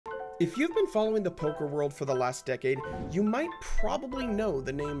If you've been following the poker world for the last decade, you might probably know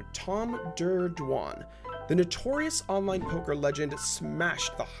the name Tom "durrrr" Dwan. The notorious online poker legend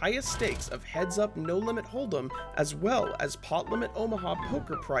smashed the highest stakes of heads-up no-limit hold'em as well as Pot-Limit Omaha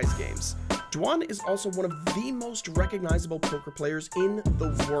poker prize games. Dwan is also one of the most recognizable poker players in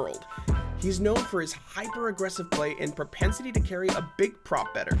the world. He's known for his hyper-aggressive play and propensity to carry a big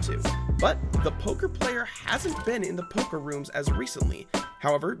prop bet or two. But the poker player hasn't been in the poker rooms as recently.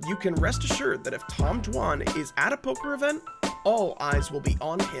 However, you can rest assured that if Tom Dwan is at a poker event, all eyes will be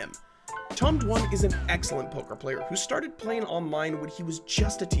on him. Tom Dwan is an excellent poker player who started playing online when he was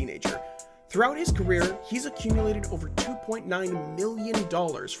just a teenager. Throughout his career, he's accumulated over $2.9 million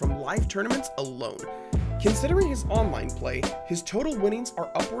from live tournaments alone. Considering his online play, his total winnings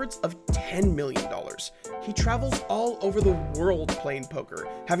are upwards of $10 million. He travels all over the world playing poker,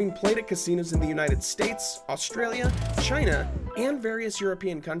 having played at casinos in the United States, Australia, China, and various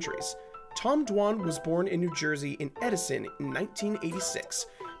European countries. Tom Dwan was born in New Jersey in Edison in 1986.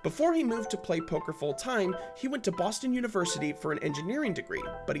 Before he moved to play poker full-time, he went to Boston University for an engineering degree,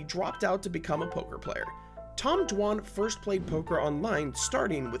 but he dropped out to become a poker player. Tom Dwan first played poker online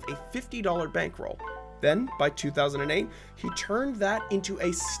starting with a $50 bankroll. Then, by 2008, he turned that into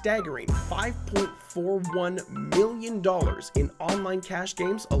a staggering $5.41 million in online cash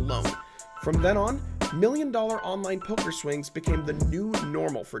games alone. From then on, million-dollar online poker swings became the new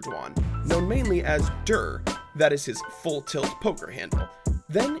normal for Dwan, known mainly as durrrr, that is his full-tilt poker handle.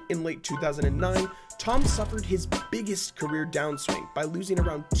 Then, in late 2009, Tom suffered his biggest career downswing by losing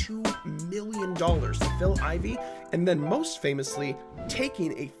around $2 million to Phil Ivey, and then most famously,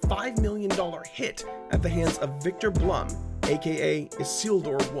 taking a $5 million hit at the hands of Victor Blum, aka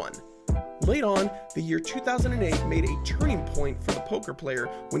Isildur I. Late on, the year 2008 made a turning point for the poker player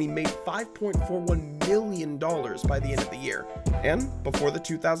when he made $5.41 million by the end of the year. And before the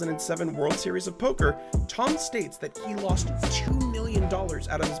 2007 World Series of Poker, Tom states that he lost $2 million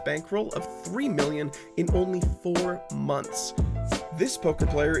out of his bankroll of $3 million in only 4 months. This poker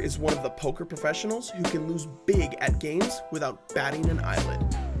player is one of the poker professionals who can lose big at games without batting an eyelid.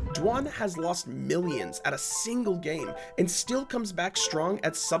 Dwan has lost millions at a single game and still comes back strong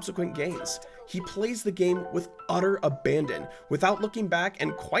at subsequent games. He plays the game with utter abandon, without looking back,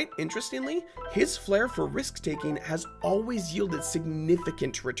 and quite interestingly, his flair for risk-taking has always yielded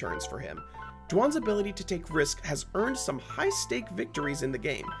significant returns for him. Dwan's ability to take risk has earned some high-stake victories in the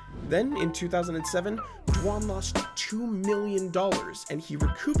game. Then, in 2007, Dwan lost $2 million, and he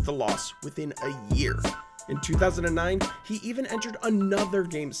recouped the loss within a year. In 2009, he even entered another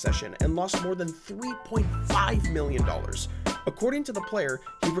game session and lost more than $3.5 million. According to the player,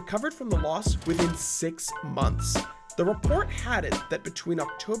 he recovered from the loss within 6 months. The report had it that between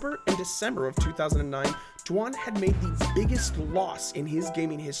October and December of 2009, Dwan had made the biggest loss in his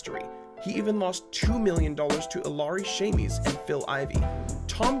gaming history. He even lost $2 million to Ilari Shamies and Phil Ivey.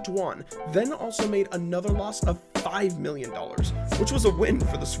 Tom Dwan then also made another loss of $5 million, which was a win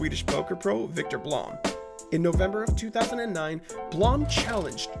for the Swedish poker pro Victor Blom. In November of 2009, Blom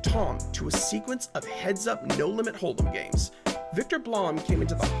challenged Tom to a sequence of heads-up no-limit hold'em games. Victor Blom came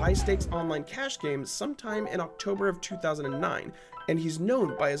into the high-stakes online cash games sometime in October of 2009, and he's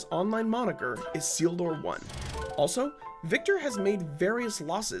known by his online moniker Isildur I. Also, Victor has made various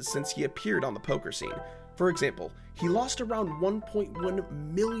losses since he appeared on the poker scene. For example, he lost around $1.1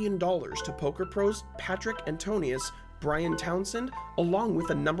 million to poker pros Patrick Antonius, Brian Townsend, along with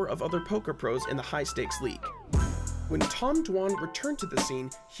a number of other poker pros in the high-stakes league. When Tom Dwan returned to the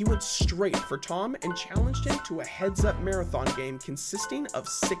scene, he went straight for Tom and challenged him to a heads-up marathon game consisting of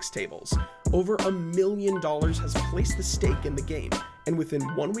 6 tables. Over $1 million has placed the stake in the game, and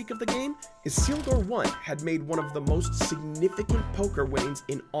within 1 week of the game, Isildur I had made one of the most significant poker winnings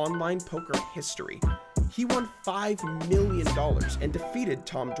in online poker history. He won $5 million and defeated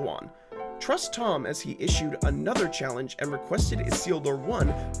Tom Dwan. Trust Tom as he issued another challenge and requested Isildur I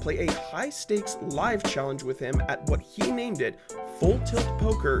play a high-stakes live challenge with him at what he named it Full Tilt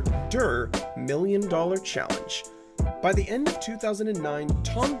Poker durrrr $1 Million Challenge. By the end of 2009,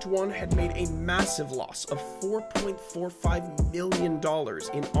 Tom Dwan had made a massive loss of $4.45 million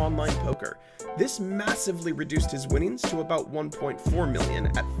in online poker. This massively reduced his winnings to about $1.4 million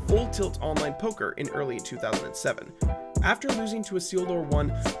at Full Tilt Online Poker in early 2007. After losing to Isildur I,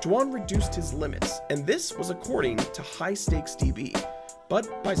 Dwan reduced his limits, and this was according to High Stakes DB.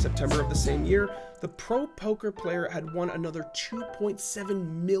 But by September of the same year, the pro poker player had won another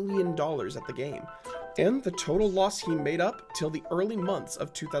 $2.7 million at the game. And the total loss he made up till the early months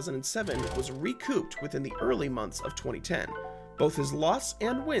of 2007 was recouped within the early months of 2010. Both his loss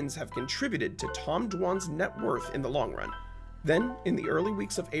and wins have contributed to Tom Dwan's net worth in the long run. Then, in the early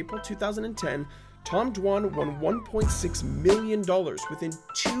weeks of April 2010, Tom Dwan won $1.6 million within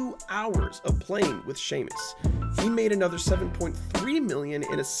 2 hours of playing with Seamus. He made another $7.3 million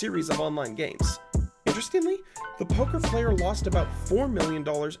in a series of online games. Interestingly, the poker player lost about $4 million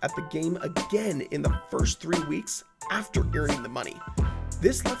at the game again in the first 3 weeks after earning the money.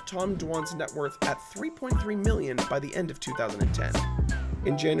 This left Tom Dwan's net worth at $3.3 million by the end of 2010.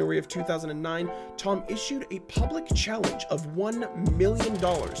 In January of 2009, Tom issued a public challenge of $1 million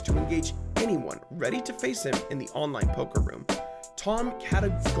to engage anyone ready to face him in the online poker room. Tom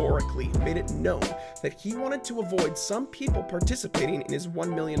categorically made it known that he wanted to avoid some people participating in his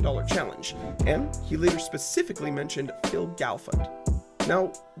 $1 million challenge, and he later specifically mentioned Phil Galfond.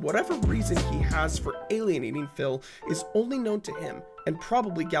 Now, whatever reason he has for alienating Phil is only known to him, and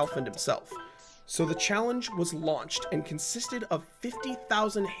probably Galfond himself. So the challenge was launched and consisted of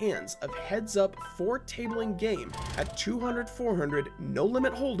 50,000 hands of heads-up 4-tabling game at 200-400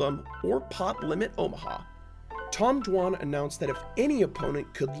 no-limit hold'em or Pot-Limit Omaha. Tom Dwan announced that if any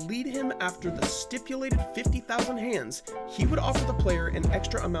opponent could lead him after the stipulated 50,000 hands, he would offer the player an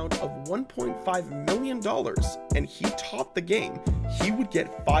extra amount of $1.5 million, and he topped the game, he would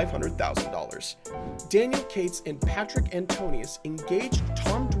get $500,000. Daniel Cates and Patrick Antonius engaged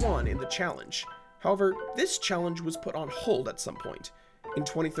Tom Dwan in the challenge. However, this challenge was put on hold at some point. In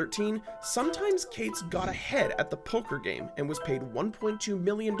 2013, sometimes Cates got ahead at the poker game and was paid $1.2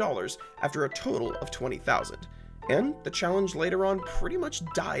 million after a total of $20,000. And the challenge later on pretty much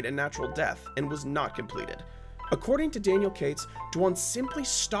died a natural death and was not completed. According to Daniel Cates, Dwan simply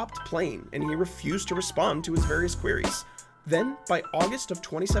stopped playing and he refused to respond to his various queries. Then, by August of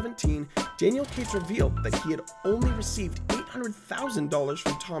 2017, Daniel Cates revealed that he had only received $800,000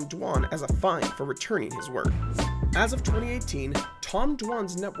 from Tom Dwan as a fine for returning his work. As of 2018, Tom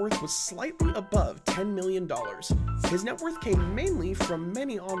Dwan's net worth was slightly above $10 million. His net worth came mainly from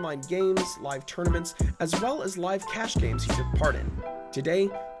many online games, live tournaments, as well as live cash games he took part in. Today,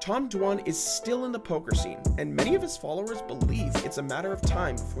 Tom Dwan is still in the poker scene, and many of his followers believe it's a matter of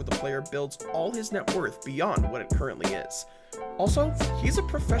time before the player builds all his net worth beyond what it currently is. Also, he's a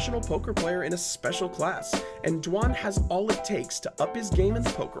professional poker player in a special class, and Dwan has all it takes to up his game in the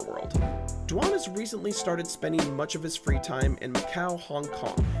poker world. Dwan has recently started spending much of his free time in Macau, Hong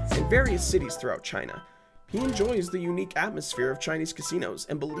Kong, and various cities throughout China. He enjoys the unique atmosphere of Chinese casinos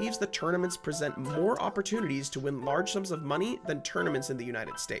and believes the tournaments present more opportunities to win large sums of money than tournaments in the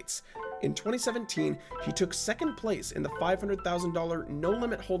United States. In 2017, he took second place in the $500,000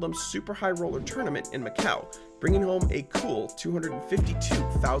 no-limit hold'em super high roller tournament in Macau, bringing home a cool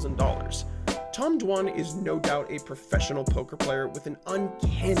 $252,000. Tom Dwan is no doubt a professional poker player with an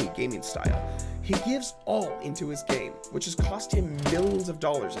uncanny gaming style. He gives all into his game, which has cost him millions of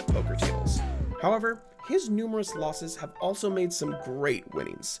dollars at poker tables. However, his numerous losses have also made some great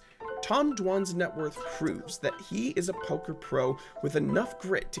winnings. Tom Dwan's net worth proves that he is a poker pro with enough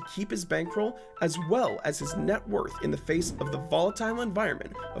grit to keep his bankroll as well as his net worth in the face of the volatile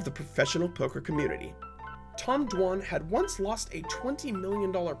environment of the professional poker community. Tom Dwan had once lost a $20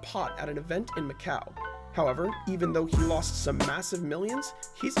 million pot at an event in Macau. However, even though he lost some massive millions,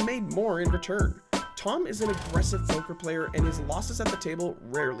 he's made more in return. Tom is an aggressive poker player and his losses at the table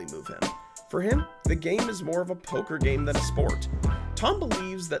rarely move him. For him, the game is more of a poker game than a sport. Tom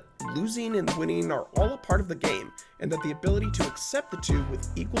believes that losing and winning are all a part of the game, and that the ability to accept the two with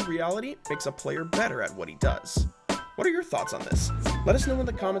equal reality makes a player better at what he does. What are your thoughts on this? Let us know in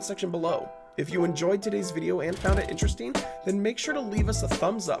the comment section below. If you enjoyed today's video and found it interesting, then make sure to leave us a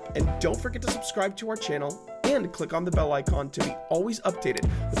thumbs up and don't forget to subscribe to our channel and click on the bell icon to be always updated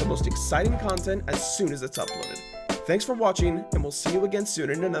with the most exciting content as soon as it's uploaded. Thanks for watching, and we'll see you again soon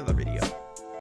in another video.